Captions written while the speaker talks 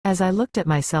As I looked at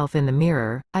myself in the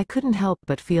mirror, I couldn't help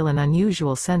but feel an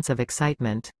unusual sense of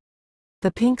excitement.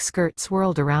 The pink skirt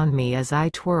swirled around me as I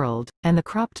twirled, and the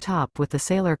cropped top with the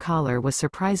sailor collar was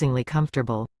surprisingly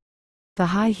comfortable. The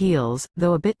high heels,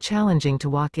 though a bit challenging to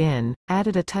walk in,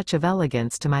 added a touch of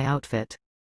elegance to my outfit.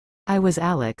 I was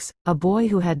Alex, a boy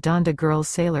who had donned a girl's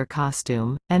sailor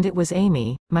costume, and it was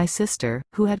Amy, my sister,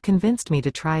 who had convinced me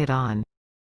to try it on.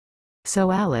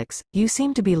 "So Alex, you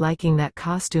seem to be liking that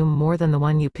costume more than the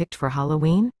one you picked for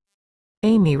Halloween?"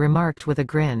 Amy remarked with a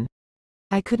grin.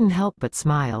 I couldn't help but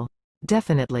smile.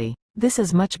 "Definitely. This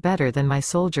is much better than my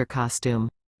soldier costume.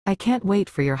 I can't wait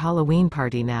for your Halloween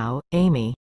party now,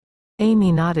 Amy."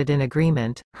 Amy nodded in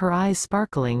agreement, her eyes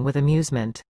sparkling with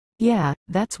amusement. "Yeah,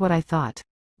 that's what I thought.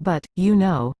 But, you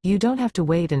know, you don't have to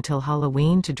wait until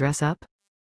Halloween to dress up.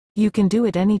 You can do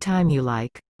it any time you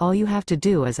like, all you have to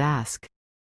do is ask."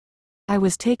 I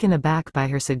was taken aback by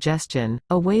her suggestion,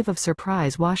 a wave of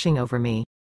surprise washing over me.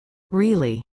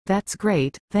 "Really? That's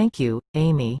great, thank you,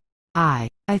 Amy. I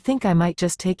think I might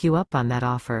just take you up on that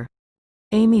offer."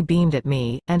 Amy beamed at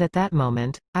me, and at that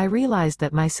moment, I realized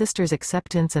that my sister's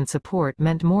acceptance and support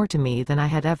meant more to me than I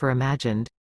had ever imagined.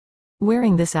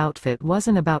 Wearing this outfit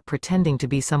wasn't about pretending to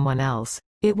be someone else,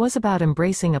 it was about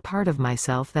embracing a part of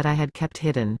myself that I had kept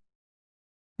hidden.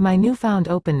 My newfound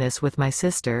openness with my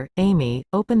sister, Amy,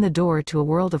 opened the door to a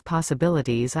world of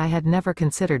possibilities I had never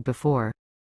considered before.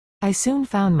 I soon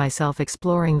found myself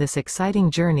exploring this exciting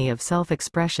journey of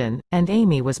self-expression, and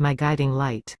Amy was my guiding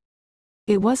light.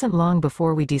 It wasn't long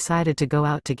before we decided to go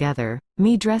out together,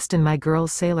 me dressed in my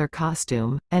girl's sailor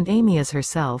costume, and Amy as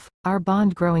herself, our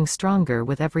bond growing stronger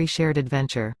with every shared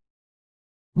adventure.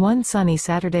 One sunny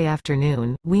Saturday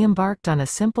afternoon, we embarked on a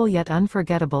simple yet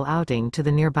unforgettable outing to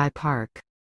the nearby park.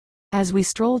 As we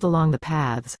strolled along the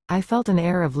paths, I felt an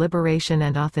air of liberation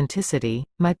and authenticity,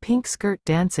 my pink skirt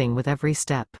dancing with every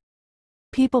step.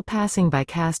 People passing by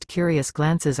cast curious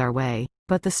glances our way,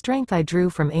 but the strength I drew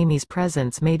from Amy's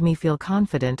presence made me feel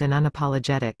confident and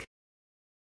unapologetic.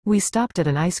 We stopped at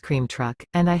an ice cream truck,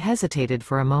 and I hesitated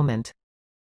for a moment.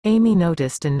 Amy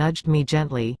noticed and nudged me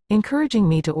gently, encouraging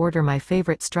me to order my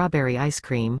favorite strawberry ice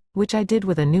cream, which I did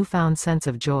with a newfound sense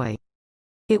of joy.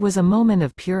 It was a moment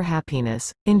of pure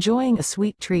happiness, enjoying a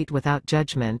sweet treat without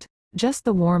judgment, just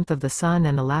the warmth of the sun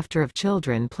and the laughter of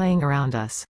children playing around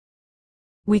us.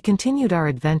 We continued our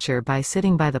adventure by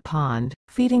sitting by the pond,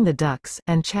 feeding the ducks,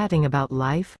 and chatting about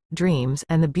life, dreams,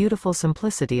 and the beautiful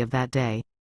simplicity of that day.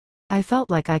 I felt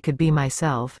like I could be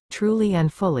myself, truly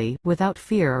and fully, without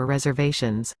fear or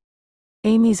reservations.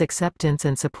 Amy's acceptance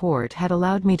and support had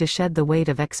allowed me to shed the weight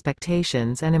of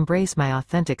expectations and embrace my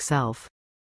authentic self.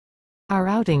 Our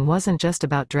outing wasn't just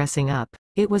about dressing up,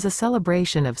 it was a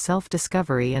celebration of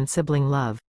self-discovery and sibling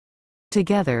love.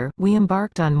 Together, we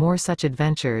embarked on more such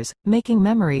adventures, making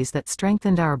memories that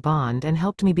strengthened our bond and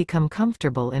helped me become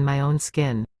comfortable in my own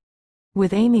skin.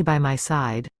 With Amy by my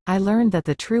side, I learned that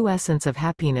the true essence of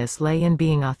happiness lay in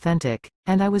being authentic,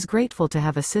 and I was grateful to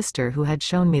have a sister who had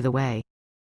shown me the way.